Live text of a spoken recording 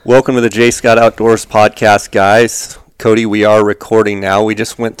Welcome to the J. Scott Outdoors podcast, guys. Cody, we are recording now. We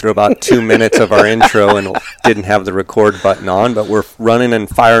just went through about 2 minutes of our intro and didn't have the record button on, but we're running and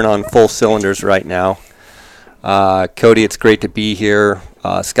firing on full cylinders right now. Cody, it's great to be here.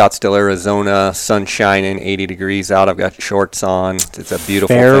 Scottsdale, Arizona, sun shining, 80 degrees out. I've got shorts on. It's a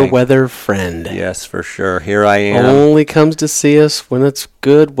beautiful Fair thing. weather friend. Yes, for sure. Here I am. Only comes to see us when it's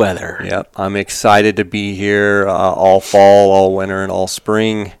good weather. Yep, I'm excited to be here all fall, all winter, and all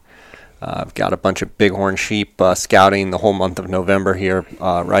spring. I've got a bunch of bighorn sheep scouting the whole month of November here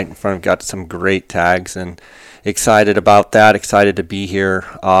right in front. I've got some great tags and excited about that, excited to be here.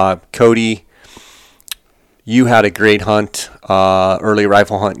 Cody, you had a great hunt, early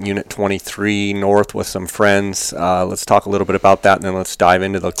rifle hunt, Unit 23 North with some friends. Let's talk a little bit about that, and then let's dive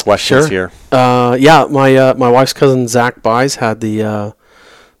into the questions here. My wife's cousin Zach Buys had the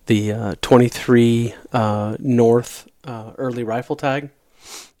 23 North early rifle tag.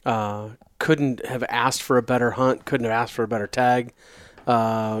 Couldn't have asked for a better hunt. Couldn't have asked for a better tag.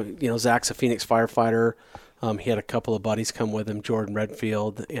 Zach's a Phoenix firefighter. He had a couple of buddies come with him, Jordan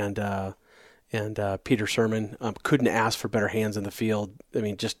Redfield and Peter Sermon. Couldn't ask for better hands in the field. I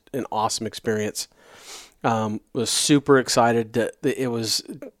mean, just an awesome experience. Was super excited that it was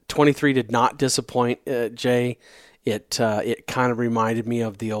 23 did not disappoint, Jay. It kind of reminded me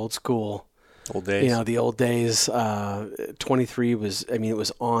of the old school. Old days. The old days. 23 was, it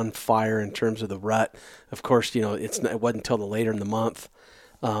was on fire in terms of the rut. Of course, it wasn't until the later in the month.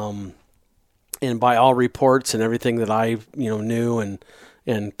 And by all reports and everything that I, knew and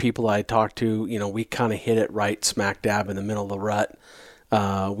people I talked to, we kind of hit it right smack dab in the middle of the rut.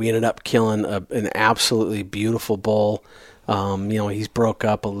 We ended up killing an absolutely beautiful bull. He's broke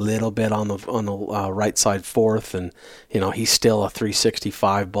up a little bit on the right side fourth, and he's still a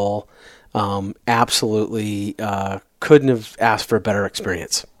 365 bull. Absolutely couldn't have asked for a better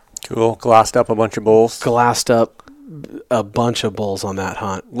experience. Cool. Glassed up a bunch of bulls. Glassed up a bunch of bulls on that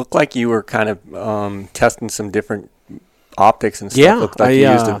hunt. Looked like you were kind of testing some different optics and stuff. Yeah, Looked like you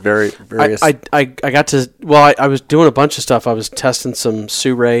used it various. I got to. Well, I was doing a bunch of stuff. I was testing some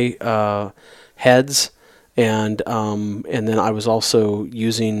Suray heads, and then I was also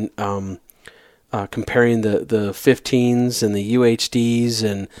using comparing the 15s and the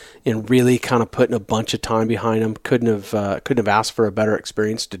UHDs and really kind of putting a bunch of time behind them. Couldn't have asked for a better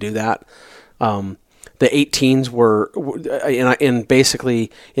experience to do that. The 18s were, and basically,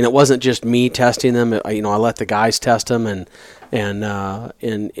 it wasn't just me testing them. I let the guys test them, and the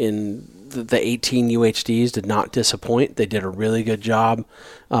 18 UHDs did not disappoint. They did a really good job.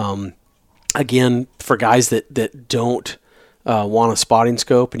 Again, for guys that don't want a spotting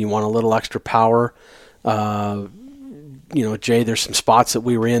scope and you want a little extra power, Jay, there's some spots that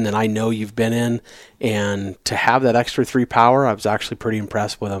we were in that I know you've been in, and to have that extra 3 power, I was actually pretty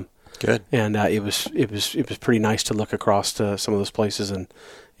impressed with them. Good. And it was pretty nice to look across to some of those places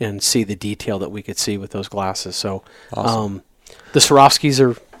and see the detail that we could see with those glasses. So, awesome. The Swarovskis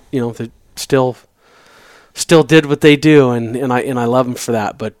are, they still did what they do, and I love them for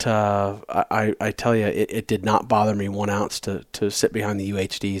that. But I tell you, it did not bother me 1 ounce to sit behind the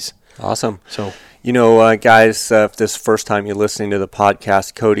UHDs. Awesome. So, guys, if this is the first time you're listening to the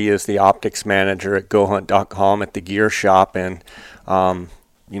podcast, Cody is the optics manager at GoHunt.com at the gear shop, and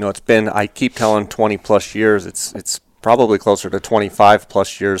it's been, I keep telling 20 plus years. It's probably closer to 25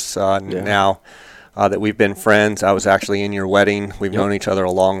 plus years now that we've been friends. I was actually in your wedding. We've known each other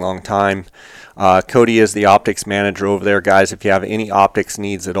a long, long time. Cody is the optics manager over there, guys. If you have any optics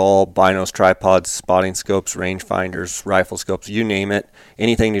needs at all, binos, tripods, spotting scopes, rangefinders, rifle scopes, you name it,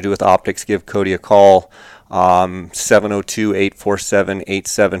 anything to do with optics, give Cody a call.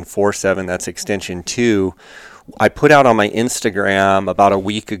 702-847-8747. That's extension 2. I put out on my Instagram about a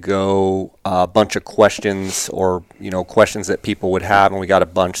week ago a bunch of questions or, questions that people would have, and we got a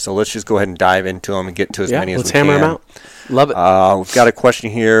bunch. So let's just go ahead and dive into them and get to as many as we can. Let's hammer them out. Love it. We've got a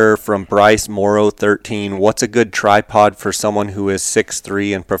question here from Bryce Morrow 13. What's a good tripod for someone who is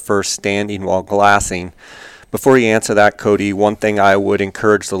 6'3" and prefers standing while glassing? Before you answer that, Cody, one thing I would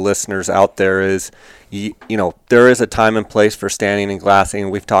encourage the listeners out there is, there is a time and place for standing and glassing.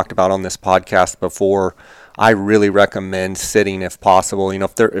 We've talked about on this podcast before. I really recommend sitting if possible.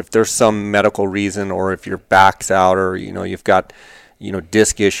 If there's some medical reason, or if your back's out, or you've got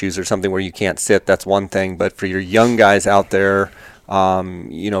disc issues or something where you can't sit, that's one thing. But for your young guys out there,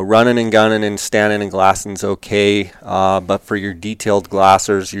 running and gunning and standing and glassing's okay. But for your detailed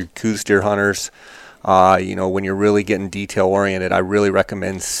glassers, your Coues deer hunters, when you're really getting detail oriented, I really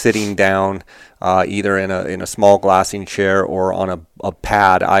recommend sitting down, either in a small glassing chair or on a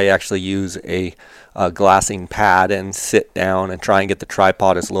pad. I actually use a glassing pad and sit down and try and get the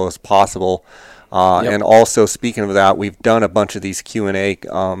tripod as low as possible. Yep. And also, speaking of that, we've done a bunch of these Q&A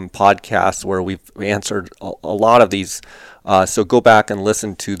podcasts where we've answered a lot of these. So go back and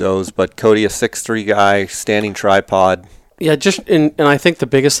listen to those. But Cody, a 6'3" guy, standing tripod. Yeah, and I think the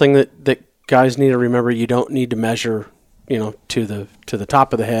biggest thing that guys need to remember, you don't need to measure, to the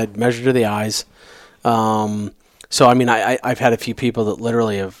top of the head, measure to the eyes. So, I mean, I've had a few people that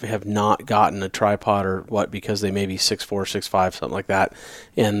literally have not gotten a tripod or what because they may be 6'4", 6'5", something like that,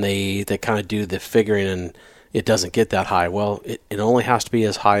 and they kind of do the figuring and it doesn't get that high. Well, it only has to be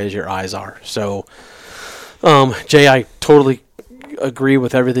as high as your eyes are. So, Jay, I totally agree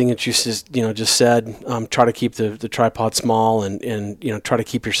with everything that you just said. Try to keep the tripod small and try to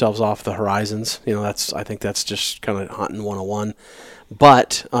keep yourselves off the horizons. I think that's just kind of hunting 101.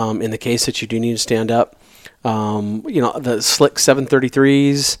 But in the case that you do need to stand up, the slick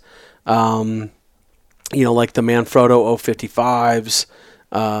 733s, like the Manfrotto 055s.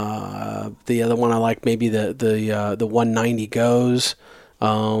 The other one I like, maybe the 190 Goes.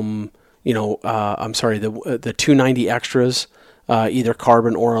 I'm sorry, the 290 Extras, either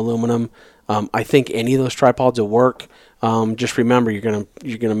carbon or aluminum. I think any of those tripods will work. Just remember, you're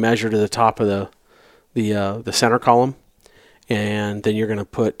gonna measure to the top of the center column. And then you're going to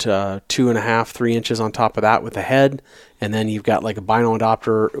put 2.5, 3 inches on top of that with the head. And then you've got like a bino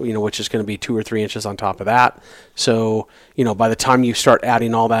adapter, which is going to be 2 or 3 inches on top of that. So, by the time you start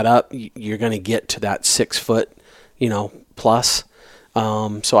adding all that up, you're going to get to that 6 foot, plus.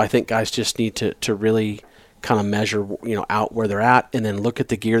 So I think guys just need to really kind of measure, out where they're at and then look at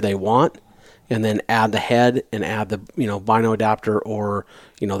the gear they want and then add the head and add the, bino adapter or,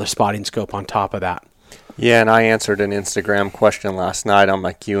 the spotting scope on top of that. Yeah, and I answered an Instagram question last night on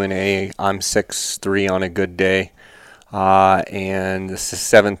my Q&A. I'm 6'3" on a good day, and this is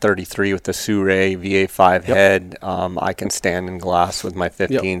 733 with the Sirui VA5 head. I can stand in glass with my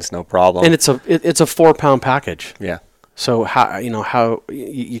 15s, no problem. And it's a 4-pound package. Yeah. So how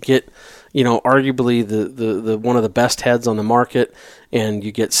you get arguably the one of the best heads on the market, and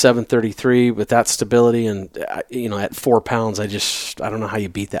you get 733 with that stability, and at 4 pounds, I don't know how you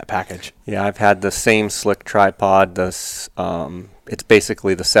beat that package. Yeah, I've had the same slick tripod. It's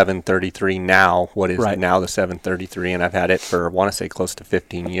basically the 733 now. What is now the 733, and I've had it for I want to say close to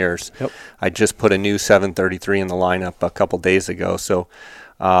 15 years. Yep. I just put a new 733 in the lineup a couple days ago. So.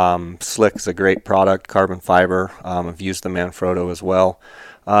 Slick is a great product, carbon fiber. I've used the Manfrotto as well.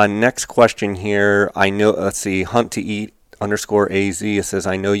 Next question here. Let's see, Hunt to Eat _AZ. It says,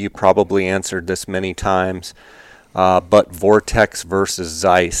 I know you probably answered this many times, but Vortex versus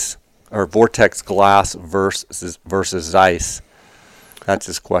Zeiss, or Vortex glass versus Zeiss. That's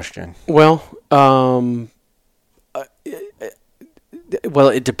his question. Well,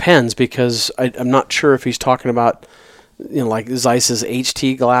 it depends because I'm not sure if he's talking about like Zeiss's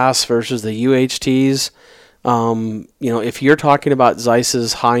HT glass versus the UHTs. If you're talking about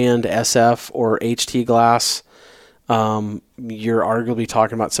Zeiss's high-end SF or HT glass, you're arguably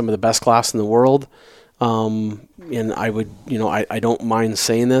talking about some of the best glass in the world. And I would, I don't mind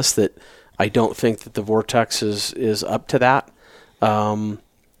saying this, that I don't think that the Vortex is up to that.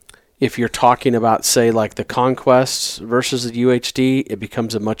 If you're talking about, say, like the Conquest versus the UHD, it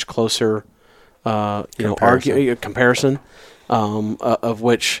becomes a much closer comparison, of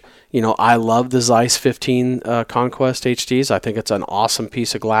which, I love the Zeiss 15 Conquest HDs. I think it's an awesome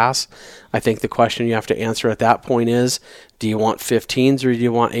piece of glass. I think the question you have to answer at that point is, do you want 15s or do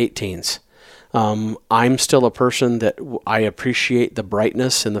you want 18s? I'm still a person that I appreciate the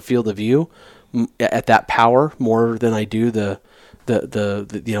brightness and the field of view at that power more than I do the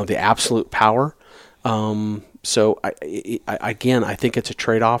absolute power. So I think it's a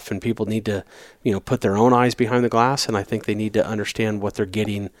trade-off, and people need to, put their own eyes behind the glass, and I think they need to understand what they're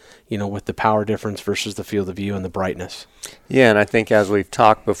getting, with the power difference versus the field of view and the brightness. Yeah, and I think as we've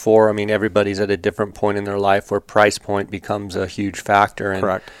talked before, everybody's at a different point in their life where price point becomes a huge factor. And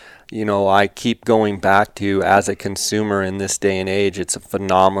correct. I keep going back to, as a consumer in this day and age, it's a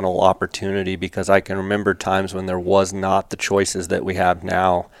phenomenal opportunity because I can remember times when there was not the choices that we have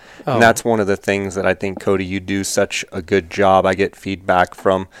now. Oh. And that's one of the things that I think, Cody, you do such a good job. I get feedback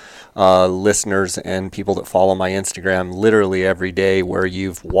from listeners and people that follow my Instagram literally every day where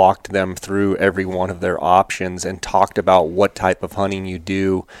you've walked them through every one of their options and talked about what type of hunting you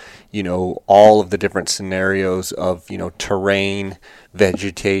do, all of the different scenarios of, terrain,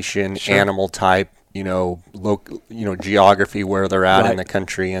 vegetation, sure, animal type, geography, where they're at in the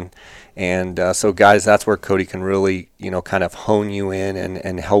country. And so guys, that's where Cody can really, kind of hone you in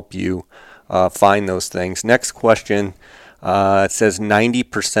and help you find those things. Next question. It says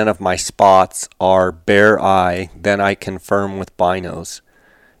 90% of my spots are bare eye, then I confirm with binos.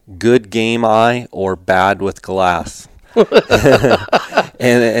 Good game eye or bad with glass?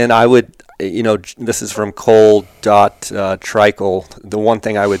 and I would, this is from Cole.Trickle. The one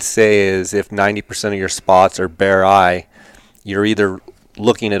thing I would say is if 90% of your spots are bare eye, you're either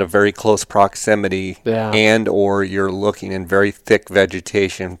looking at a very close proximity and or you're looking in very thick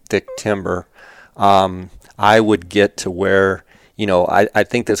vegetation, thick timber. I would get to where, I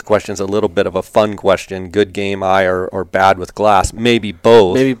think this question is a little bit of a fun question. Good game eye or bad with glass? Maybe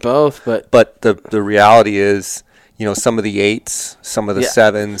both. But the reality is, some of the 8s, some of the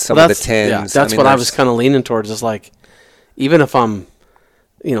 7s, some of the 10s. Yeah, that's what I was kind of leaning towards. Is like, even if I'm,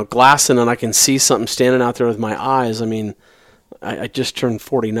 glassing and I can see something standing out there with my eyes. I mean, I just turned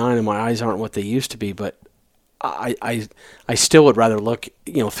 49 and my eyes aren't what they used to be, but I still would rather look,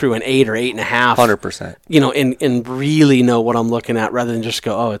 through an 8 or 8.5. 100%. And really know what I'm looking at rather than just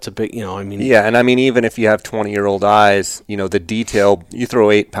go, oh, it's a big, Yeah, and even if you have 20-year-old eyes, the detail, you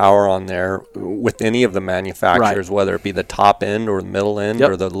throw 8 power on there with any of the manufacturers, whether it be the top end or the middle end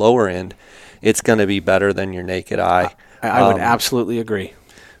or the lower end, it's going to be better than your naked eye. I would absolutely agree.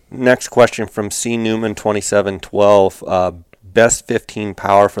 Next question from C. Newman 2712. Best 15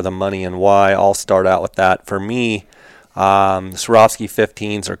 power for the money and why? I'll start out with that. For me, Swarovski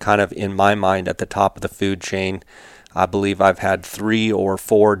 15s are kind of, in my mind, at the top of the food chain. I believe I've had 3 or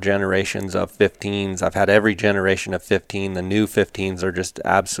 4 generations of 15s. I've had every generation of 15. The new 15s are just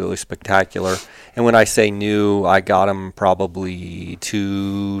absolutely spectacular. And when I say new, I got them probably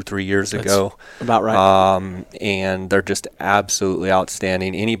 2-3 years ago. About right. And they're just absolutely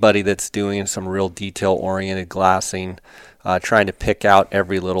outstanding. Anybody that's doing some real detail-oriented glassing, trying to pick out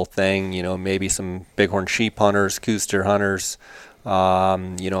every little thing, maybe some bighorn sheep hunters, coos deer hunters,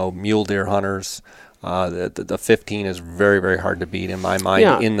 mule deer hunters. The 15 is very, very hard to beat in my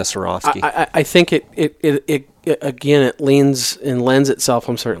mind in the Swarovski. I think it again, it lends itself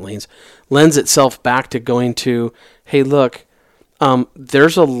back to going to, hey, look,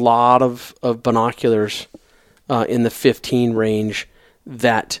 there's a lot of binoculars in the 15 range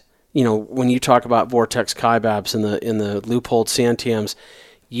that, when you talk about Vortex Kaibabs and the Leupold Santiams,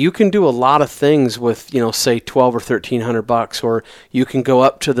 you can do a lot of things with, say $1,200 or $1,300, or you can go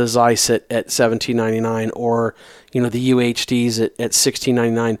up to the Zeiss at $1,799, or the UHDs at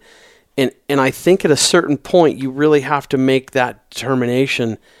 $1,699, and I think at a certain point you really have to make that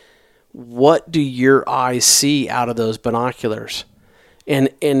determination. What do your eyes see out of those binoculars? And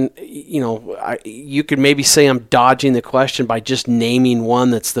you could maybe say I'm dodging the question by just naming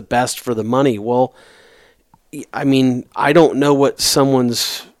one that's the best for the money. Well, I mean, I don't know what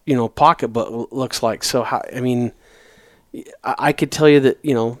someone's, pocketbook looks like. So, I could tell you that,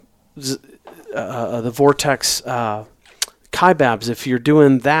 the Vortex Kaibabs, if you're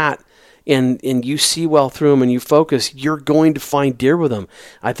doing that and you see well through them and you focus, you're going to find deer with them.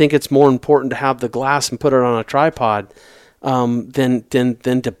 I think it's more important to have the glass and put it on a tripod than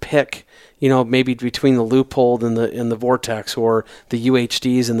to pick, maybe between the Leupold and the Vortex, or the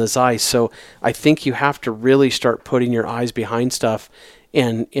UHDs and the Zeiss. So I think you have to really start putting your eyes behind stuff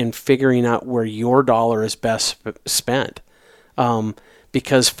and figuring out where your dollar is best spent.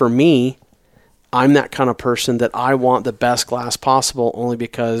 Because for me, I'm that kind of person that I want the best glass possible only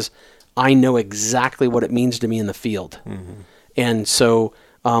because I know exactly what it means to me in the field. Mm-hmm. And so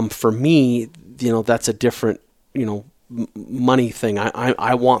for me, that's a different, money thing.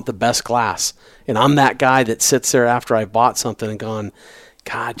 I want the best glass, and I'm that guy that sits there after I bought something and gone,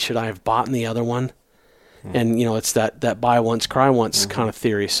 God, should I have bought the other one? Mm-hmm. And it's that buy once, cry once kind of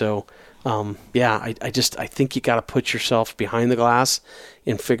theory. So I think you got to put yourself behind the glass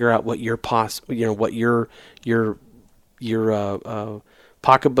and figure out what your what your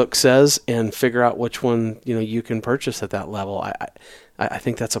pocketbook says, and figure out which one you can purchase at that level. I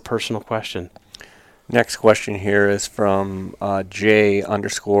think that's a personal question. Next question here is from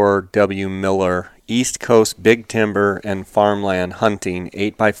J_W Miller. East Coast big timber and farmland hunting,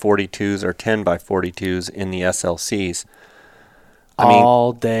 8x42s or 10x42s in the SLCs.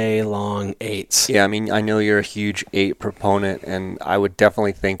 All day long 8s. Yeah, I know you're a huge 8 proponent, and I would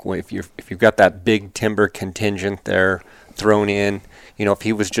definitely think if you've got that big timber contingent there thrown in, if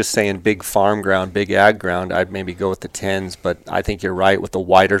he was just saying big farm ground, big ag ground, I'd maybe go with the 10s. But I think you're right with the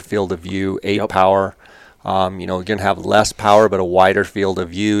wider field of view, 8 power. You're going to have less power, but a wider field of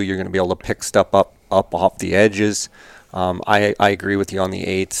view. You're going to be able to pick stuff up off the edges. I agree with you on the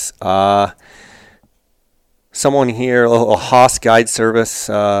 8s. Someone here, a Haas Guide Service,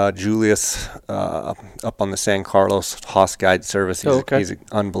 Julius, up on the San Carlos Haas Guide Service. He's an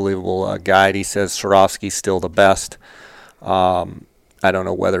unbelievable guide. He says Swarovski's still the best. I don't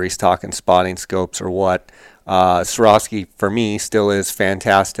know whether he's talking spotting scopes or what. Swarovski, for me, still is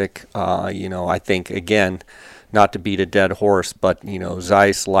fantastic. I think, again, not to beat a dead horse, but,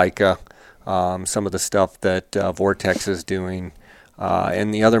 Zeiss, Leica, some of the stuff that Vortex is doing,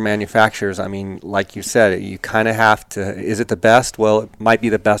 and the other manufacturers, I mean, like you said, you kind of have to, is it the best? Well, it might be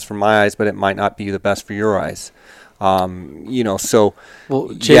the best for my eyes, but it might not be the best for your eyes. So,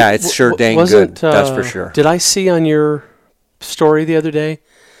 Jay, yeah, it's sure dang good, that's for sure. Did I see on your story the other day,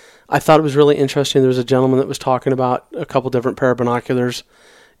 I thought it was really interesting, there was a gentleman that was talking about a couple different pair of binoculars,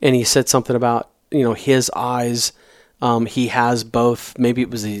 and he said something about, his eyes, he has both, maybe it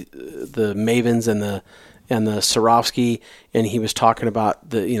was the Mavens and the Swarovski, and he was talking about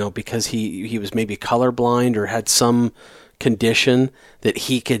because he was maybe colorblind or had some condition that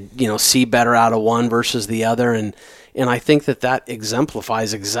he could see better out of one versus the other, and I think that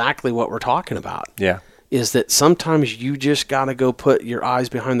exemplifies exactly what we're talking about. Yeah, is that sometimes you just got to go put your eyes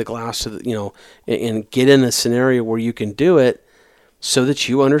behind the glass and get in a scenario where you can do it so that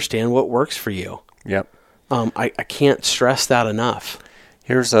you understand what works for you. Yep. I can't stress that enough.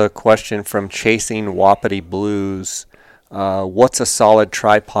 Here's a question from Chasing Wapiti Blues. What's a solid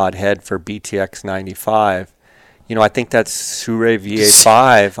tripod head for BTX 95? I think that's Sirui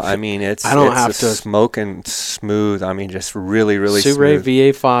VA5. I mean, it's smoking smooth. I mean, just really, really Sirui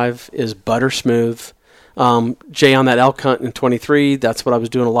smooth. VA5 is butter smooth. Jay, on that elk hunt in 23, that's what I was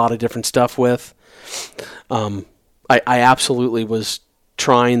doing a lot of different stuff with. I absolutely was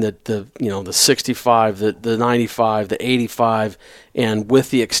trying the 65, the 95, the 85, and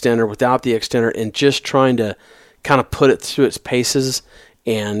with the extender, without the extender, and just trying to kind of put it through its paces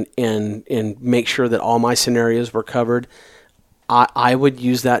and make sure that all my scenarios were covered. I would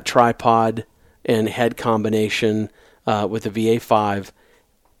use that tripod and head combination with the VA5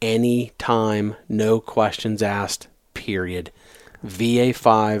 anytime, no questions asked, period.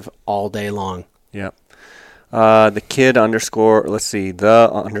 VA5 all day long. Yep. The kid Archer,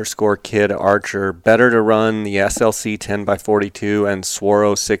 better to run the SLC 10x42 and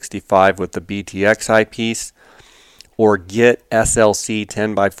Swaro 65 with the BTX eyepiece, or get SLC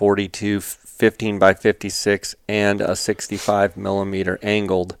 10x42, 15x56, and a 65 millimeter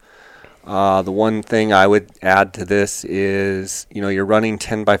angled. The one thing I would add to this is, you're running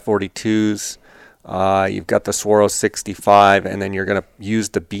 10x42s, you've got the Swaro 65, and then you're going to use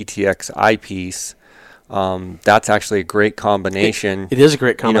the BTX eyepiece. That's actually a great combination. It is a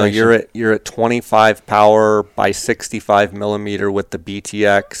great combination. You're at 25 power by 65 millimeter with the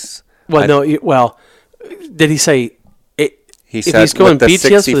BTX. Did he say? If he's going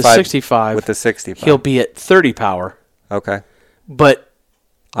BTX with the 65, with the 65, he'll be at 30 power. Okay. But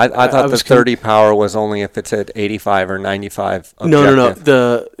I thought the 30 power was only if it's at 85 or 95. Objective.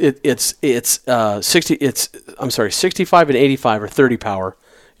 No. It's 60. I'm sorry, 65 and 85 are 30 power,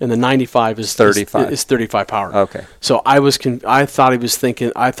 and the 95 is 35. Is 35 power. Okay. So I thought he was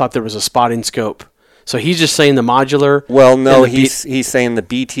thinking. I thought there was a spotting scope. So he's just saying the modular. Well, no, he's saying the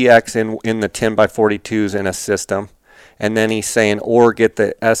BTX in the 10x42s in a system. And then he's saying, or get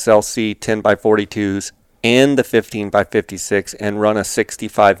the SLC 10x42s and the 15x56 and run a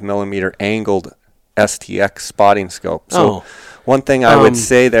 65 millimeter angled STX spotting scope. So one thing I would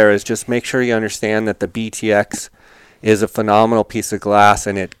say there is just make sure you understand that the BTX is a phenomenal piece of glass,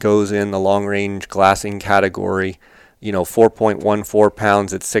 and it goes in the long range glassing category. 4.14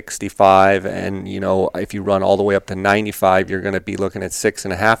 pounds at 65, and if you run all the way up to 95, you're going to be looking at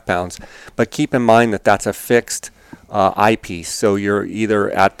 6.5 pounds. But keep in mind that that's a fixed eyepiece, so you're either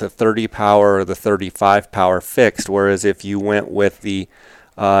at the 30 power or the 35 power fixed, whereas if you went with the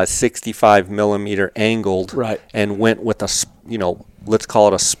 65 millimeter angled, right, and went with let's call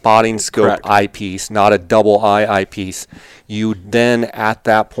it a spotting scope, correct, eyepiece, not a double eye eyepiece, you then at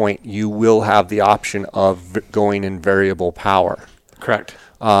that point you will have the option of going in variable power. Correct.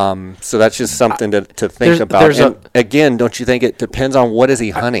 So that's just something to think about. And again, don't you think it depends on what is he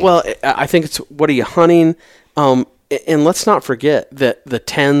hunting? Well, I think it's what are you hunting? And let's not forget that the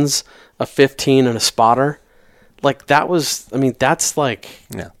 10s, a 15, and a spotter, like that was, that's like,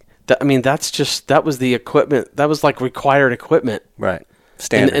 yeah. That was the equipment. That was like required equipment. Right.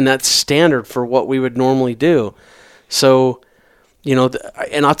 Standard. And that's standard for what we would normally do. So,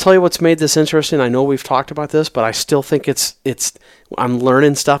 and I'll tell you what's made this interesting. I know we've talked about this, but I still think I'm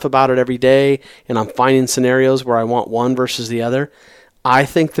learning stuff about it every day, and I'm finding scenarios where I want one versus the other. I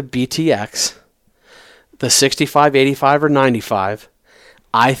think the BTX, the 65, 85, or 95,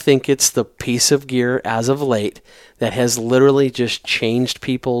 I think it's the piece of gear as of late that has literally just changed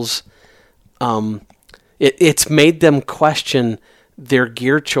people's. It's made them question their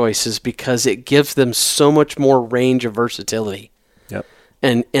gear choices because it gives them so much more range of versatility. Yep.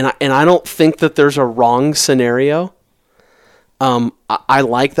 And I don't think that there's a wrong scenario. I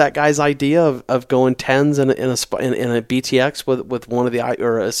like that guy's idea of going 10s in a BTX with one of the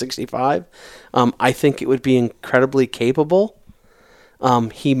or a 65. I think it would be incredibly capable.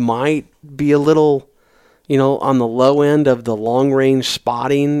 He might be a little, on the low end of the long range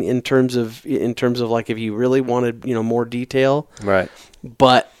spotting in terms of like if you really wanted more detail. Right.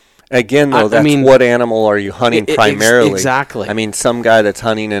 But again, though, what animal are you hunting primarily? Exactly. I mean, some guy that's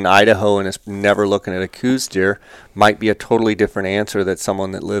hunting in Idaho and is never looking at a Coues deer might be a totally different answer than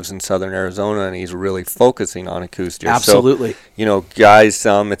someone that lives in southern Arizona and he's really focusing on a Coues deer. Absolutely. So, guys,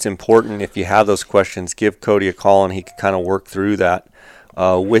 it's important if you have those questions, give Cody a call and he can kind of work through that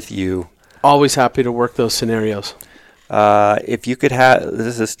with you. Always happy to work those scenarios. If you could have,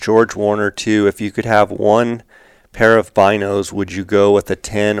 this is George Warner too, if you could have one pair of binos, would you go with a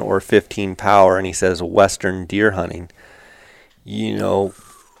 10 or 15 power? And he says Western deer hunting. I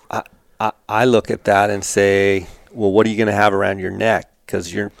look at that and say, well, what are you going to have around your neck?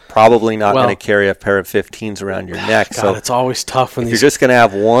 Because you're probably not going to carry a pair of 15s around your neck. God, so it's always tough when you're just going to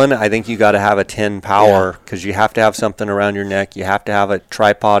have one. I think you got to have a 10 power because you have to have something around your neck. You have to have a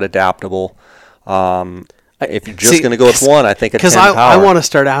tripod adaptable. If you're just going to go with one, I think a 10 power. Because I want to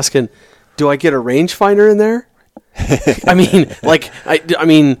start asking, do I get a rangefinder in there?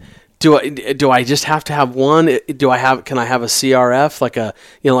 Do I just have to have one? Can I have a CRF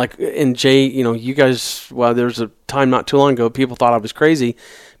and Jay, you guys, there's a time not too long ago, people thought I was crazy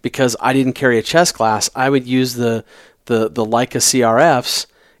because I didn't carry a chest glass. I would use the Leica CRFs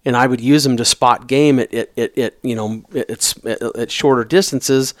and I would use them to spot game at shorter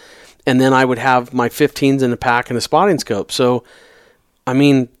distances. And then I would have my 15s in a pack and a spotting scope. So, I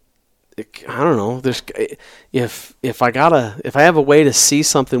don't know. If I have a way to see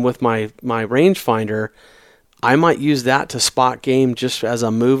something with my rangefinder, I might use that to spot game just as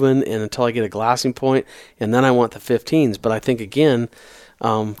I'm moving and until I get a glassing point, and then I want the 15s. But I think again,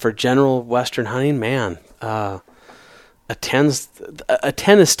 for general Western hunting, man, a 10 is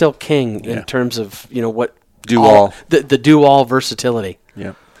still king in terms of what the do-all versatility.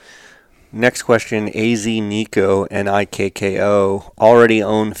 Yeah. Next question, AZ Nico and IKKO already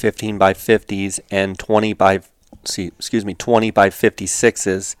own 15 by 50s and 20 by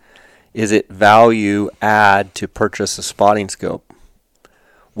 56s. Is it value add to purchase a spotting scope?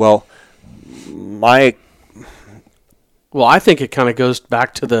 Well, I think it kind of goes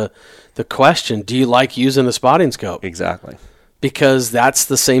back to the question, do you like using a spotting scope? Exactly. Because that's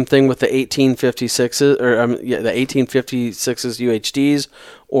the same thing with the 1856s the 1856s UHDs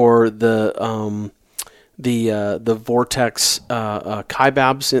or the Vortex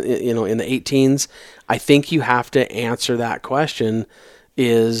Kaibabs in the 18s. I think you have to answer that question.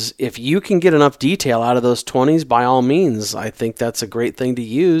 Is if you can get enough detail out of those 20s, by all means, I think that's a great thing to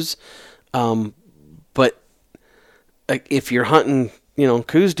use. But if you're hunting,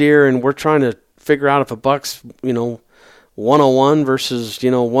 Coues deer and we're trying to figure out if a buck's, 101 versus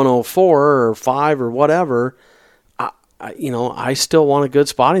 104 or 5 or whatever, I still want a good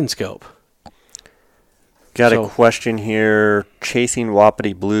spotting scope. Got a question here. Chasing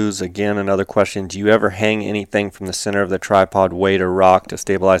Wapiti Blues, again, another question. Do you ever hang anything from the center of the tripod, weight or rock to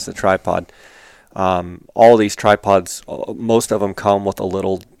stabilize the tripod? All these tripods, most of them come with a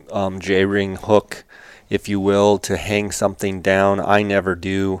little J-ring hook, if you will, to hang something down. I never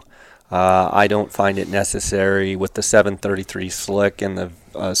do. I don't find it necessary with the 733 slick and the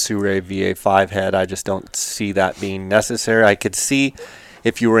Sirui VA5 head. I just don't see that being necessary. I could see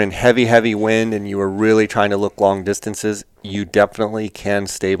if you were in heavy wind and you were really trying to look long distances, you definitely can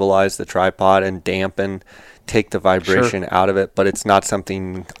stabilize the tripod and dampen, take the vibration out of it, but it's not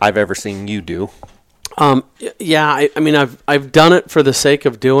something I've ever seen you do. I've done it for the sake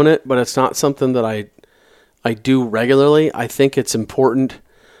of doing it, but it's not something that I do regularly. I think it's important.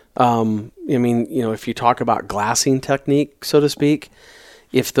 If you talk about glassing technique, so to speak,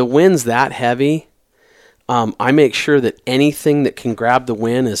 if the wind's that heavy, I make sure that anything that can grab the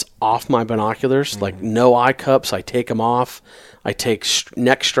wind is off my binoculars, like no eye cups. I take them off. I take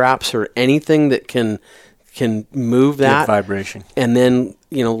neck straps or anything that can move that good vibration. And then,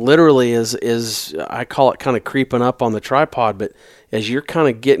 literally is I call it kind of creeping up on the tripod, but as you're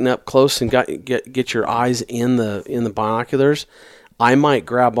kind of getting up close and get your eyes in the binoculars, I might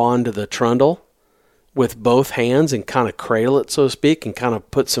grab onto the trundle with both hands and kind of cradle it, so to speak, and kind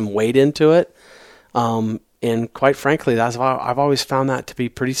of put some weight into it. And quite frankly, I've always found that to be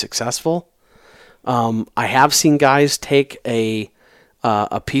pretty successful. I have seen guys take a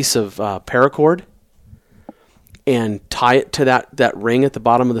piece of paracord and tie it to that ring at the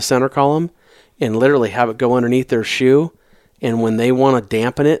bottom of the center column, and literally have it go underneath their shoe. And when they want to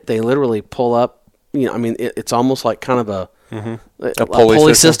dampen it, they literally pull up. I mean, it's almost like kind of a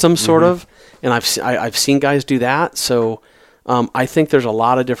pulley system sort of. And I've seen guys do that. So I think there's a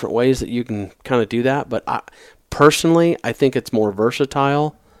lot of different ways that you can kind of do that. But personally, I think it's more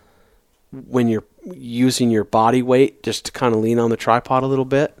versatile when you're using your body weight just to kind of lean on the tripod a little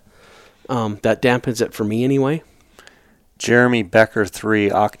bit. That dampens it for me anyway. Jeremy Becker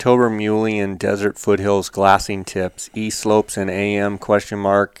 3, October Muley and Desert Foothills glassing tips, east slopes and AM ?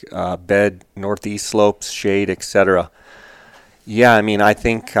 Bed northeast slopes, shade, etc. Yeah, I mean, I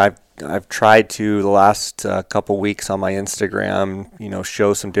think I've tried to the last couple weeks on my Instagram,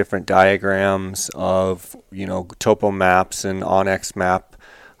 show some different diagrams of topo maps and Onyx map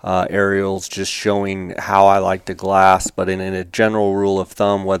aerials, just showing how I like to glass. But in a general rule of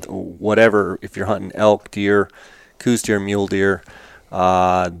thumb, whatever, if you're hunting elk, deer, Coues deer, mule deer,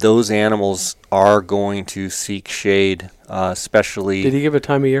 those animals are going to seek shade, especially. Did he give a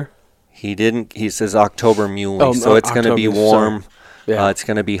time of year? He didn't. He says October muley, so it's going to be warm. Yeah. It's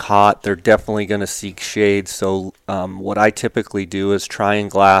going to be hot. They're definitely going to seek shade. So what I typically do is try and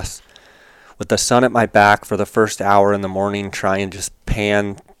glass with the sun at my back for the first hour in the morning. Try and just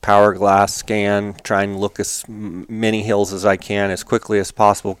pan, power glass, scan, try and look as many hills as I can as quickly as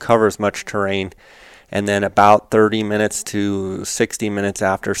possible, cover as much terrain. And then about 30 minutes to 60 minutes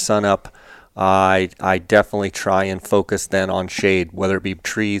after sunup, I definitely try and focus then on shade, whether it be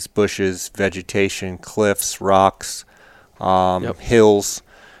trees, bushes, vegetation, cliffs, rocks, hills.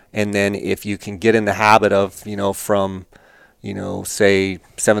 And then if you can get in the habit of, from, say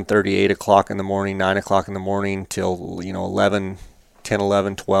 7:30, 8 o'clock in the morning, 9 o'clock in the morning till, 11, 10,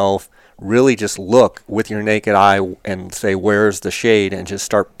 11, 12, really just look with your naked eye and say, where's the shade, and just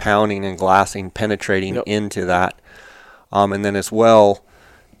start pounding and glassing, penetrating into that. And then as well,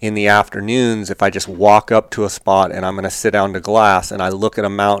 in the afternoons, if I just walk up to a spot and I'm going to sit down to glass and I look at a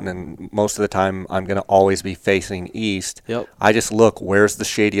mountain, and most of the time I'm going to always be facing east, I just look, where's the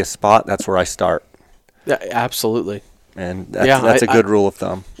shadiest spot? That's where I start. Yeah, absolutely. And that's a good rule of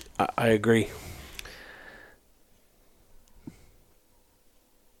thumb. I agree.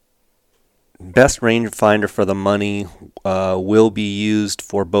 Best rangefinder for the money will be used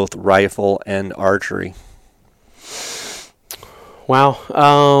for both rifle and archery. Wow.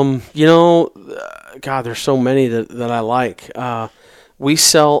 God, there's so many that I like. We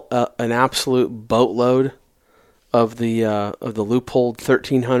sell an absolute boatload of the Leupold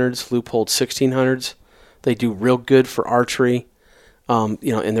 1300s, Leupold 1600s. They do real good for archery. And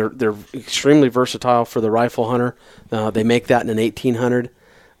they're extremely versatile for the rifle hunter. They make that in an 1800.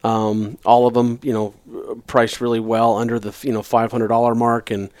 All of them, priced really well under the $500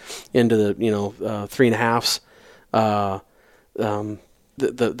 mark and into the 3.5s.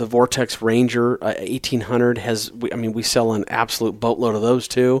 The Vortex Ranger 1800 we sell an absolute boatload of those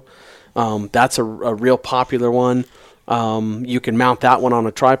too. That's a real popular one. You can mount that one on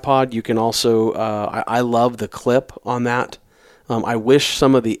a tripod. You can also I love the clip on that. I wish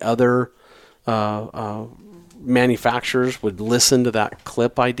some of the other manufacturers would listen to that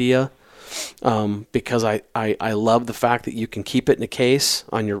clip idea, because I love the fact that you can keep it in a case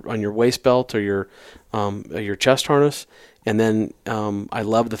on your waist belt or your chest harness, and then I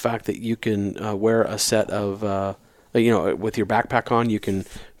love the fact that you can wear a set of with your backpack on, you can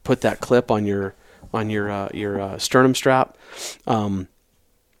put that clip on your sternum strap.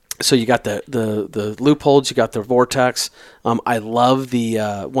 So you got the Leupolds, you got the Vortex. I love the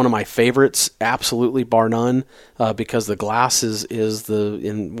one of my favorites, absolutely bar none, because the glass is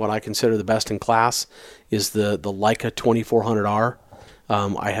in what I consider the best in class, is the Leica 2400R.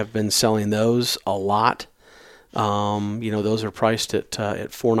 I have been selling those a lot. Those are priced at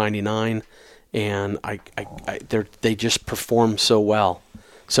 $499, and they just perform so well.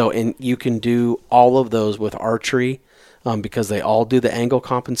 So, and you can do all of those with archery. Because they all do the angle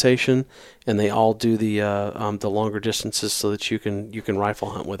compensation, and they all do the longer distances, so that you can rifle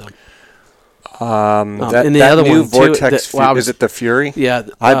hunt with them. And the other new one Vortex too, is it the Fury? Yeah,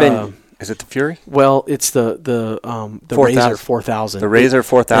 Is it the Fury? Well, it's the Razor 4000. The Razor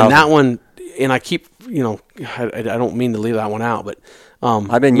 4000. And that one, and I keep I don't mean to leave that one out, but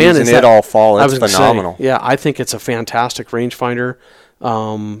I've been using it all fall. It's phenomenal. Yeah, I think it's a fantastic rangefinder.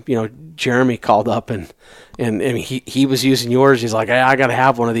 Jeremy called up and he was using yours. He's like, hey, I got to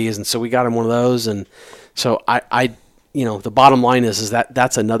have one of these. And so we got him one of those. And so the bottom line is that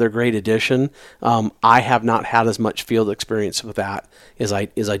that's another great addition. I have not had as much field experience with that as I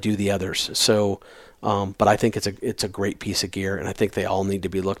do the others. So, but I think it's a great piece of gear, and I think they all need to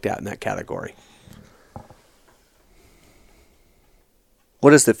be looked at in that category.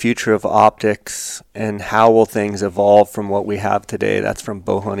 What is the future of optics, and how will things evolve from what we have today? That's from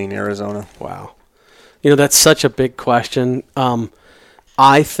bow hunting, Arizona. Wow. That's such a big question.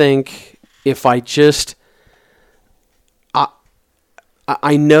 I think if I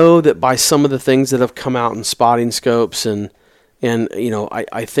know that by some of the things that have come out in spotting scopes and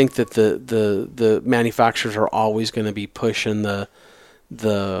I think that the manufacturers are always going to be pushing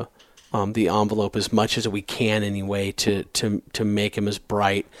the envelope as much as we can anyway to make them as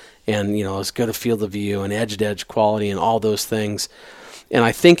bright and as good a field of view and edge to edge quality and all those things. And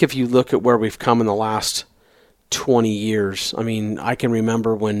I think if you look at where we've come in the last 20 years, I mean, I can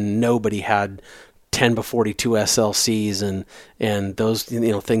remember when nobody had 10-42 SLCs and those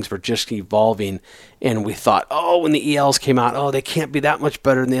things were just evolving, and we thought, when the ELs came out, they can't be that much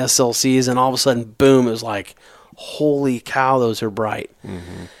better than the SLCs, and all of a sudden, boom, it was like, holy cow, those are bright.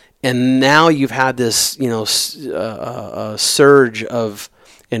 Mm-hmm. And now you've had this surge of,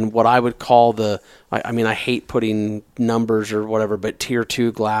 in what I would call I hate putting numbers or whatever, but tier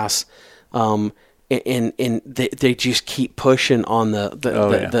 2 glass, and they just keep pushing on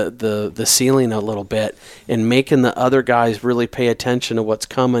the ceiling a little bit and making the other guys really pay attention to what's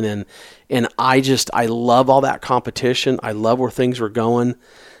coming. And I love all that competition. I love where things were going.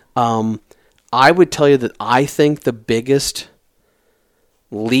 I would tell you that I think the biggest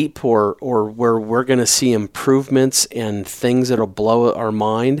leap or where we're going to see improvements and things that'll blow our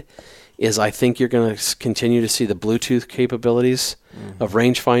mind is I think you're going to continue to see the Bluetooth capabilities of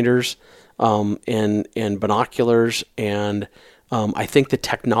rangefinders and binoculars, and I think the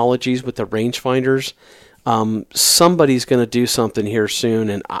technologies with the rangefinders, somebody's going to do something here soon,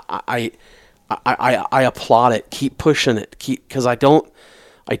 and I applaud it. Keep pushing it, because I don't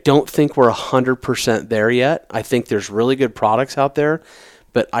think we're 100% there yet. I think there's really good products out there,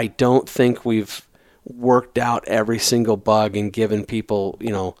 but I don't think we've worked out every single bug and given people,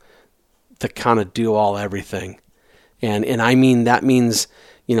 to kind of do everything. And I mean, that means,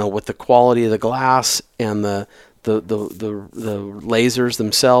 with the quality of the glass and the lasers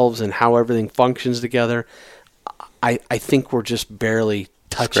themselves and how everything functions together, I think we're just barely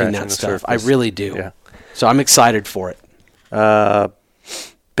touching that stuff. I really do. Yeah. So I'm excited for it.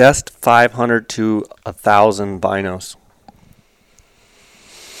 Best 500 to 1,000 binos.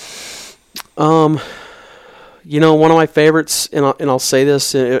 One of my favorites, and I'll say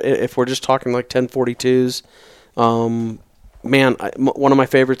this, if we're just talking like 1042s, one of my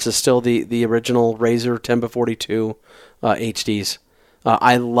favorites is still the original Razor 10x42 HDs.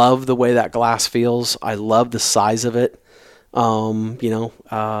 I love the way that glass feels. I love the size of it.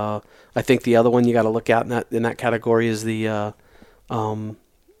 I think the other one you got to look at in that category is the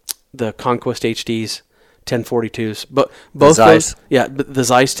Conquest HDs 1042s. But both those, the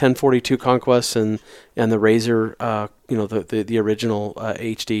Zeiss 1042 Conquests and the Razor, the original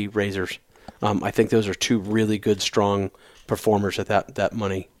HD Razors. I think those are two really good, strong performers at that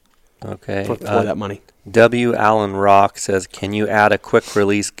money. Okay. For that money. W. Allen Rock says, can you add a quick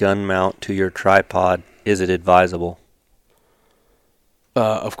release gun mount to your tripod? Is it advisable?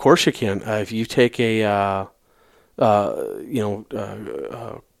 Of course you can. If you take the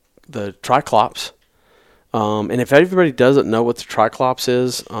Triclops, and if everybody doesn't know what the Triclops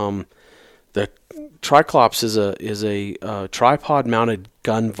is, the Triclops is a tripod-mounted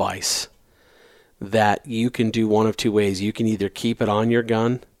gun vise that you can do one of two ways. You can either keep it on your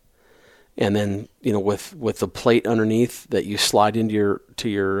gun, and then with the plate underneath that you slide into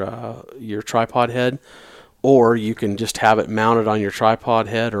your tripod head, or you can just have it mounted on your tripod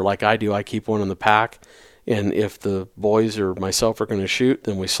head, or like I do, I keep one in the pack. And if the boys or myself are going to shoot,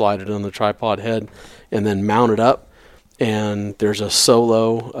 then we slide it on the tripod head and then mount it up. And there's a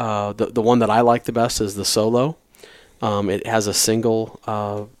Solo. The one that I like the best is the Solo. It has a single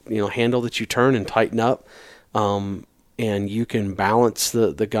handle that you turn and tighten up, and you can balance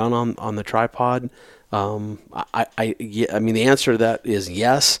the gun on the tripod. I mean, the answer to that is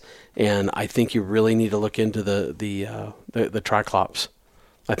yes, and I think you really need to look into the Triclops.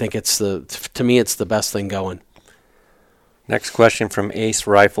 I think to me it's the best thing going. Next question from Ace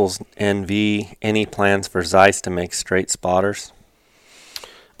Rifles NV. Any plans for Zeiss to make straight spotters?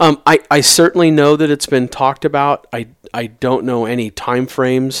 I certainly know that it's been talked about. I don't know any time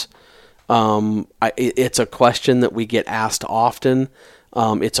frames. It's a question that we get asked often.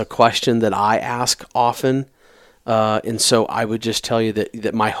 It's a question that I ask often. And so I would just tell you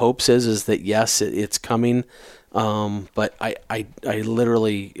that my hopes is that yes, it's coming. But I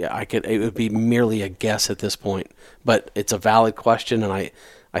literally, it would be merely a guess at this point, but it's a valid question, and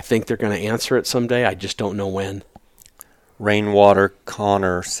I think they're going to answer it someday. I just don't know when. Rainwater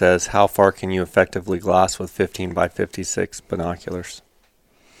Connor says, how far can you effectively glass with 15 by 56 binoculars?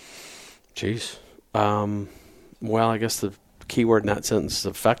 Jeez. Well, I guess the key word in that sentence is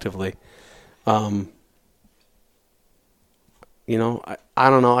effectively. I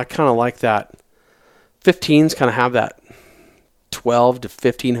don't know. I kind of like that. 15s kind of have that 12 to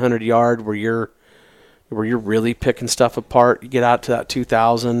 1,500 yard where you're really picking stuff apart. You get out to that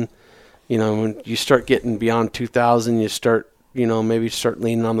 2,000. When you start getting beyond 2,000, you start, maybe start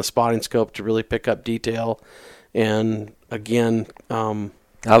leaning on the spotting scope to really pick up detail. And again,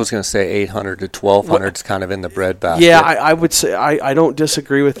 I was going to say 800 to 1,200 is kind of in the breadbasket. Yeah, I would say I don't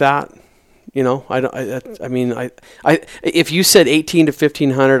disagree with that. I mean, if you said 18 to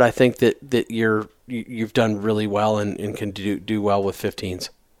 1,500, I think that you've done really well and can do well with 15s.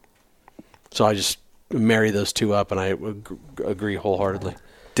 So I just marry those two up, and I agree wholeheartedly.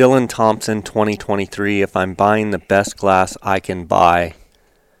 Dylan Thompson, 2023. If I'm buying the best glass I can buy,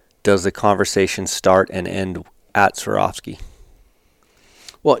 does the conversation start and end at Swarovski?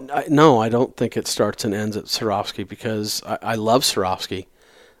 Well, no, I don't think it starts and ends at Swarovski because I love Swarovski.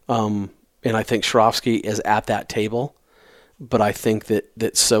 And I think Swarovski is at that table, but I think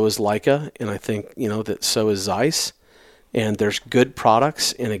that so is Leica, and I think, that so is Zeiss, and there's good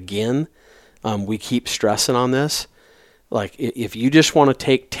products. And again, we keep stressing on this. Like if you just want to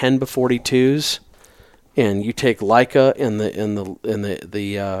take 10-42s and you take Leica and the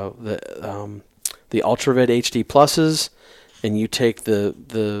Ultravid HD Pluses, and you take the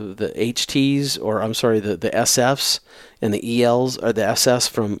HTs, or I'm sorry, the SFs and the ELs, or the SS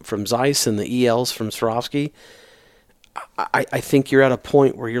from Zeiss and the ELs from Swarovski, I think you're at a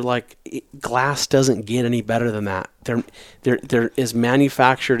point where you're like, glass doesn't get any better than that. They're is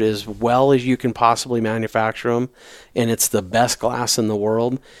manufactured as well as you can possibly manufacture them, and it's the best glass in the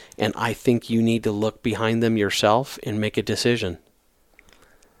world. And I think you need to look behind them yourself and make a decision.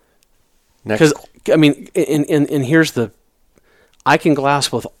 Because I mean, and here's the. I can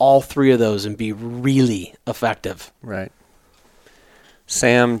glass with all three of those and be really effective. Right.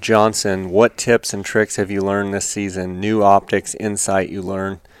 Sam Johnson, what tips and tricks have you learned this season? New optics, insight you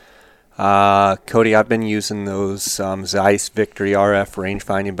learn. Cody, I've been using those Zeiss Victory RF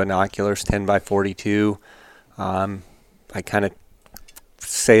rangefinding binoculars, 10x42. I kind of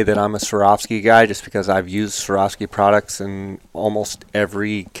say that I'm a Swarovski guy just because I've used Swarovski products in almost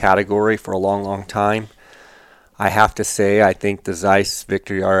every category for a long, long time. I have to say, I think the Zeiss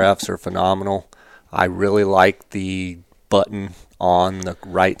Victory RFs are phenomenal. I really like the button on the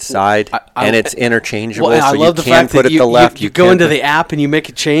right side, and it's interchangeable. Well, I love the fact that you go into the app and you make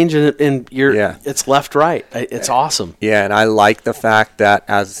a change, and it's left right. It's awesome. Yeah, and I like the fact that,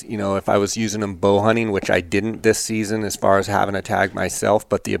 as you know, if I was using them bow hunting, which I didn't this season as far as having a tag myself,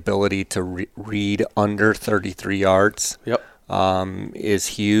 but the ability to read under 33 yards. Yep. Is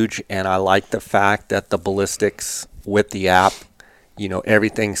huge, and I like the fact that the ballistics with the app,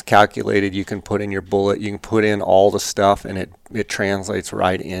 everything's calculated. You can put in your bullet, you can put in all the stuff, and it translates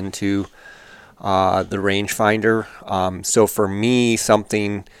right into the rangefinder. So for me,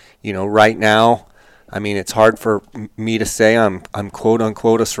 something, right now, I mean, it's hard for me to say I'm quote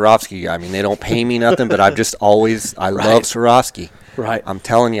unquote a Swarovski guy. I mean, they don't pay me nothing, but I've just always love Swarovski. Right. I'm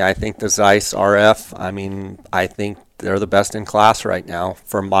telling you, I think the Zeiss RF, I think they're the best in class right now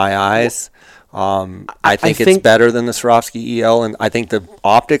for my eyes. I think it's better than the Swarovski EL, and I think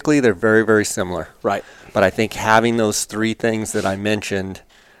optically they're very, very similar. Right. But I think having those three things that I mentioned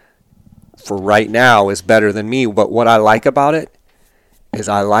for right now is better than me. But what I like about it is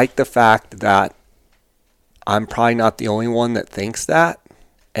I like the fact that I'm probably not the only one that thinks that,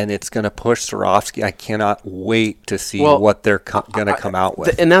 and it's going to push Swarovski. I cannot wait to see what they're going to come out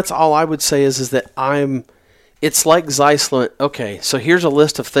with. And that's all I would say is that it's like Zeiss. Okay, so here's a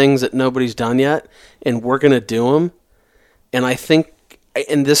list of things that nobody's done yet, and we're going to do them. And I think,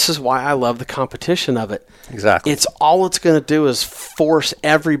 and this is why I love the competition of it. Exactly. It's going to do is force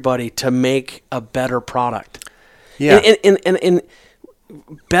everybody to make a better product. Yeah. And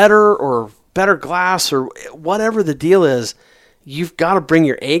better glass or whatever the deal is, you've got to bring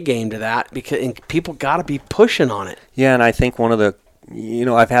your A game to that and people got to be pushing on it. Yeah, and I think one of the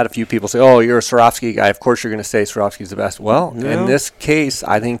I've had a few people say, oh, you're a Swarovski guy. Of course you're going to say Swarovski's the best. Well, in this case,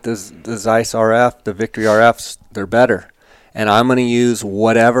 I think the Zeiss RF, the Victory RFs, they're better. And I'm going to use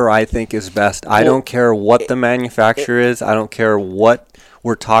whatever I think is best. I don't care what the manufacturer is. I don't care what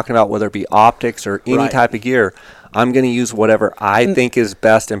we're talking about, whether it be optics or any type of gear. I'm going to use whatever I think is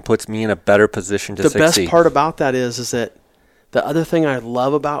best and puts me in a better position to succeed. The best part about that is that the other thing I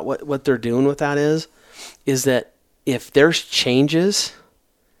love about what they're doing with that is that if there's changes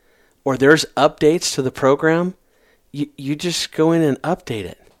or there's updates to the program, you just go in and update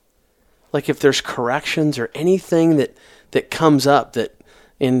it. Like if there's corrections or anything that comes up that,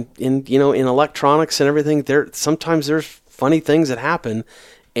 in electronics and everything, sometimes there's funny things that happen,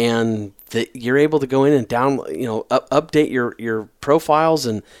 and that you're able to go in and update your profiles,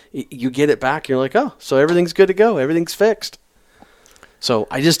 and you get it back. You're like, oh, so everything's good to go. Everything's fixed. So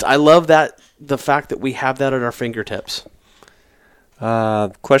I love the fact that we have that at our fingertips.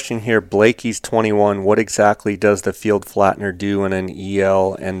 Question here, Blakey's 21. What exactly does the field flattener do in an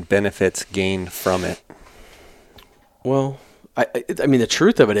EL and benefits gained from it? Well, I mean, the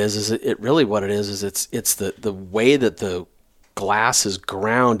truth of it is it really what it is it's the way that the glass is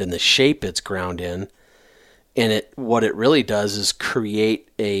ground and the shape it's ground in, and what it really does is create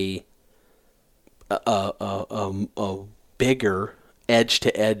a bigger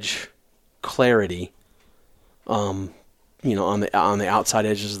edge-to-edge clarity, on the outside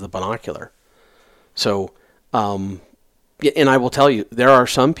edges of the binocular. So, and I will tell you, there are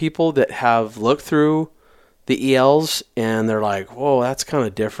some people that have looked through the ELs and they're like, whoa, that's kind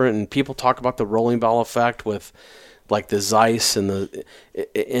of different. And people talk about the rolling ball effect with like the Zeiss and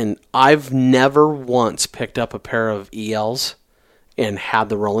I've never once picked up a pair of ELs and had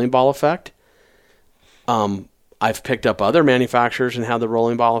the rolling ball effect. I've picked up other manufacturers and had the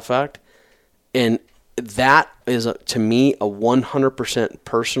rolling ball effect. And that is, to me, a 100%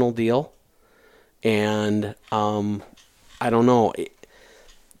 personal deal. And I don't know.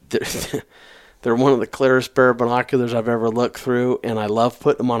 They're one of the clearest pair of binoculars I've ever looked through, and I love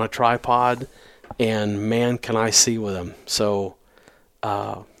putting them on a tripod, and man, can I see with them. So,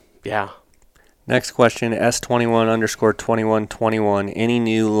 yeah. Next question, S21_2121. Any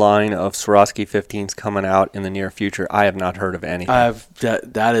new line of Swarovski 15s coming out in the near future? I have not heard of anything. I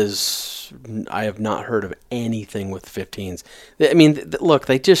have not heard of anything with 15s. I mean, look,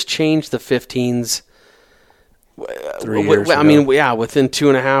 they just changed the 15s. 3 years ago. I mean, yeah, within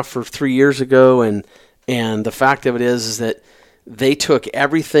 2.5 or 3 years ago, and the fact of it is that they took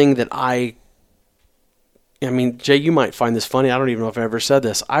everything that I mean, Jay, you might find this funny. I don't even know if I ever said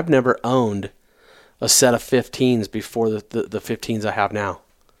this. I've never owned a set of 15s before the 15s I have now,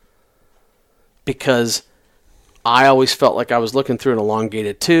 because I always felt like I was looking through an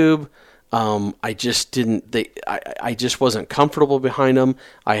elongated tube. I just didn't. I just wasn't comfortable behind them.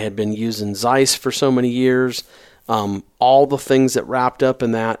 I had been using Zeiss for so many years. All the things that wrapped up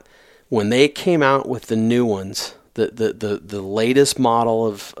in that. When they came out with the new ones, the latest model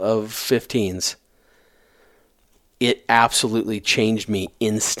of 15s, it absolutely changed me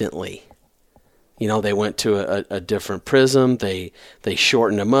instantly. You know, they went to a different prism. They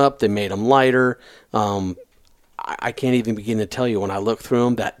shortened them up. They made them lighter. I can't even begin to tell you, when I look through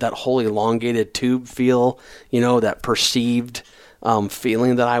them, that whole elongated tube feel, that perceived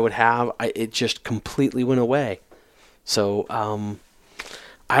feeling that I would have, it just completely went away. So, I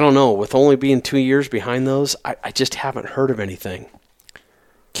don't know. With only being 2 years behind those, I just haven't heard of anything.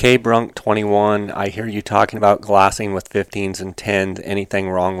 K Brunk 21, I hear you talking about glassing with 15s and 10s. Anything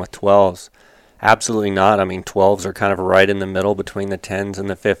wrong with 12s? Absolutely not. I mean, 12s are kind of right in the middle between the 10s and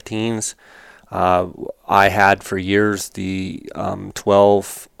the 15s. I had for years the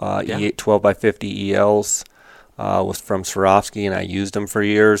 12 by 50 ELs was from Swarovski, and I used them for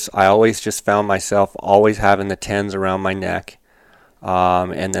years. I always just found myself always having the 10s around my neck,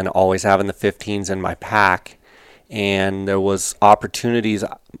 and then always having the 15s in my pack. And there was opportunities.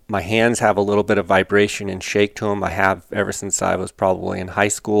 My hands have a little bit of vibration and shake to them. I have ever since I was probably in high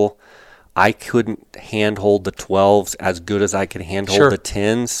school. I couldn't handhold the 12s as good as I could handhold the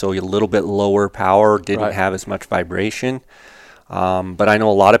 10s, so a little bit lower power, didn't have as much vibration. But I know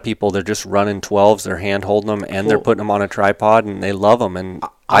a lot of people, they're just running 12s, they're hand-holding them, and they're putting them on a tripod, and they love them. And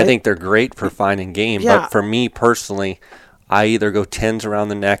I think they're great for finding game. Yeah. But for me personally, I either go 10s around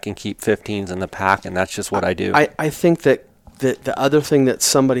the neck and keep 15s in the pack, and that's just what I do. I think that the other thing that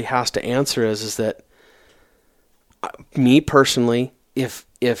somebody has to answer is that me personally, if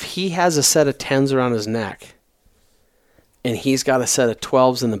he has a set of 10s around his neck and he's got a set of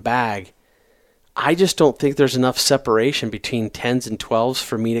 12s in the bag, I just don't think there's enough separation between 10s and 12s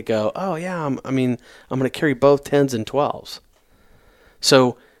for me to go, oh yeah, I'm going to carry both 10s and 12s.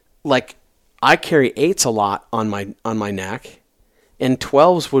 So, like, I carry 8s a lot on my neck, and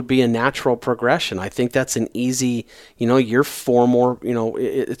 12s would be a natural progression. I think that's an easy, you're 4 more,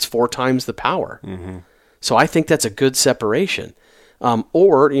 it's 4 times the power. Mm-hmm. So I think that's a good separation.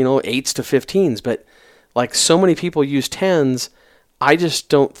 Or 8s to 15s, but like so many people use 10s, I just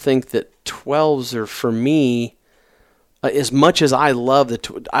don't think that 12s are for me. As much as I love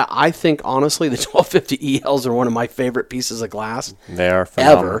I think honestly the 1250 ELs are one of my favorite pieces of glass. They are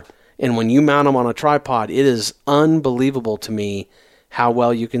phenomenal. Ever. And when you mount them on a tripod, it is unbelievable to me how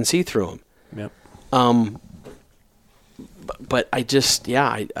well you can see through them. Yep. but I just,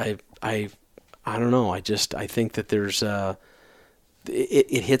 I don't know. I think that there's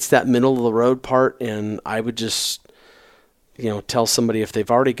it hits that middle of the road part, and I would just, tell somebody if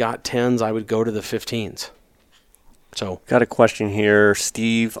they've already got 10s, I would go to the 15s. So got a question here,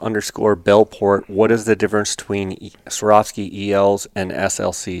 Steve_Bellport. What is the difference between Swarovski ELs and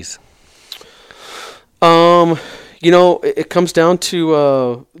SLCs? It comes down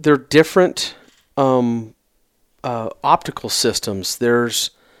to they're different optical systems.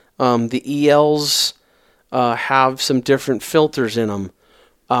 There's the ELs have some different filters in them.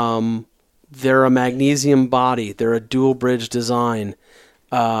 They're a magnesium body. They're a dual bridge design.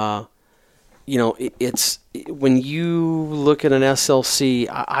 It's when you look at an SLC,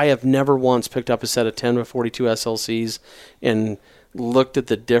 I have never once picked up a set of 10-42 SLCs and looked at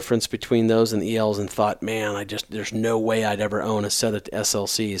the difference between those and the ELs and thought, man, there's no way I'd ever own a set of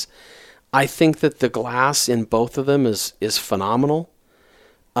SLCs. I think that the glass in both of them is phenomenal.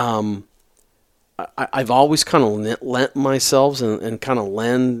 I've always kind of lent myself and kind of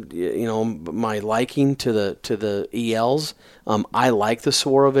lend, my liking to the ELs. I like the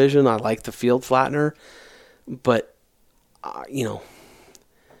Swaravision. I like the Field Flattener, but I'll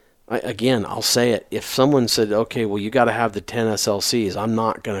say it. If someone said, okay, well, you got to have the 10 SLCs, I'm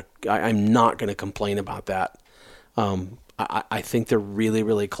not gonna complain about that. I think they're really,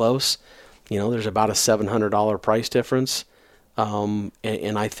 really close. There's about a $700 price difference, and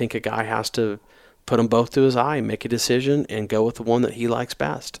I think a guy has to put them both to his eye, make a decision, and go with the one that he likes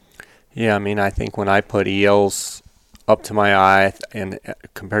best. Yeah, I think when I put ELs up to my eye and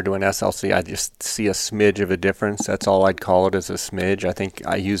compared to an SLC, I just see a smidge of a difference. That's all I'd call it, is a smidge. I think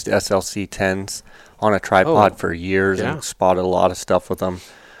I used SLC 10s on a tripod for years and spotted a lot of stuff with them.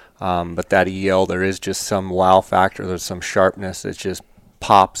 But that EL, there is just some wow factor. There's some sharpness. It just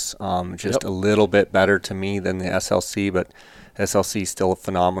pops a little bit better to me than the SLC, but SLC is still a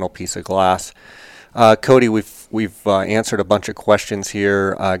phenomenal piece of glass. Cody, we've answered a bunch of questions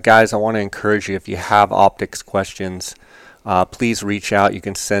here. Guys, I want to encourage you, if you have optics questions, please reach out. You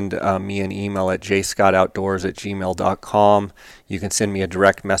can send me an email at jscottoutdoors@gmail.com. You can send me a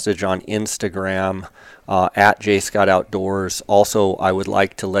direct message on Instagram at jscottoutdoors. Also, I would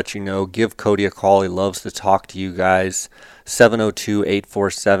like to let you know, give Cody a call. He loves to talk to you guys.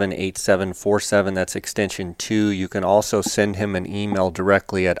 702-847-8747. That's extension 2. You can also send him an email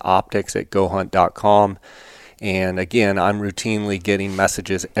directly at optics@gohunt.com. And again, I'm routinely getting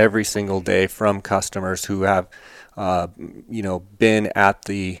messages every single day from customers who have, been at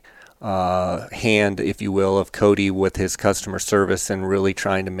the hand, if you will, of Cody with his customer service and really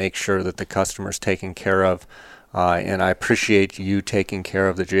trying to make sure that the customer's taken care of. And I appreciate you taking care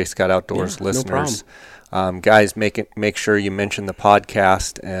of the J. Scott Outdoors listeners. No problem. Guys, make sure you mention the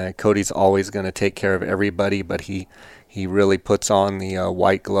podcast. Cody's always going to take care of everybody, but he really puts on the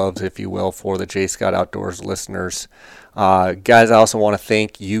white gloves, if you will, for the J. Scott Outdoors listeners. Guys, I also want to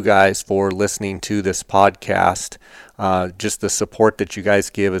thank you guys for listening to this podcast. Just the support that you guys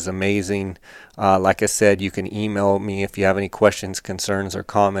give is amazing. Like I said, you can email me if you have any questions, concerns, or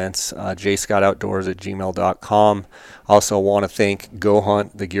comments, jscottoutdoors@gmail.com. Also want to thank Go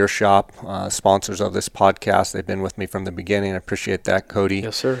Hunt, the gear shop, sponsors of this podcast. They've been with me from the beginning. I appreciate that, Cody.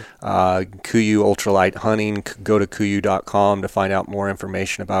 Yes, sir. KUIU Ultralight Hunting. Go to KUIU.com to find out more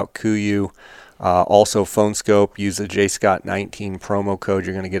information about KUIU. Also, PhoneScope, use the JScott19 promo code.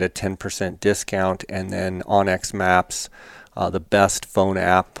 You're going to get a 10% discount. And then Onyx Maps, the best phone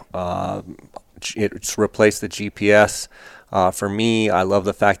app. It's replaced the GPS. For me, I love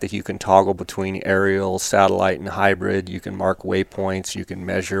the fact that you can toggle between aerial, satellite, and hybrid. You can mark waypoints. You can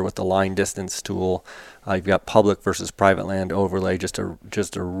measure with the line distance tool. You've got public versus private land overlay. Just a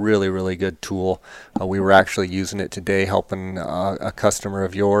really, really good tool. We were actually using it today, helping a customer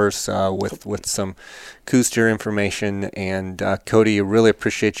of yours with some coup steer information. And Cody, I really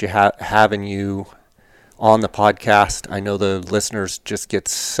appreciate you having you on the podcast. I know the listeners just get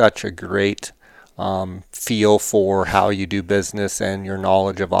such a great feel for how you do business and your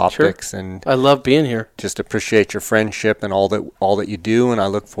knowledge of optics. Sure. And I love being here. Just appreciate your friendship and all that you do, and I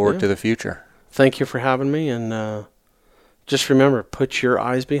look forward to the future. Thank you for having me, and just remember, put your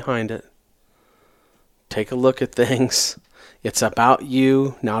eyes behind it. Take a look at things. It's about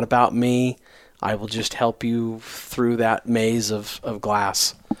you, not about me. I will just help you through that maze of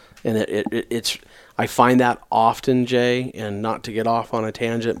glass. And it's I find that often, Jay, and not to get off on a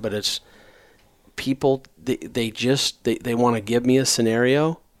tangent, but it's people, they want to give me a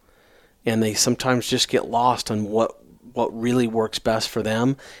scenario, and they sometimes just get lost on what really works best for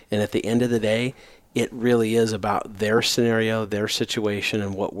them. And at the end of the day, it really is about their scenario, their situation,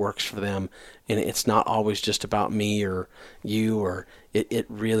 and what works for them. And it's not always just about me or you, or it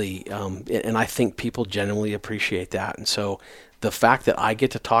really, and I think people genuinely appreciate that. And so the fact that I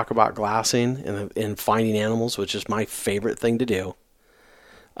get to talk about glassing and finding animals, which is my favorite thing to do,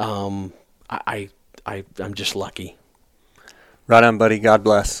 I'm just lucky. Right on, buddy. God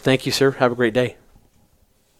bless. Thank you, sir. Have a great day.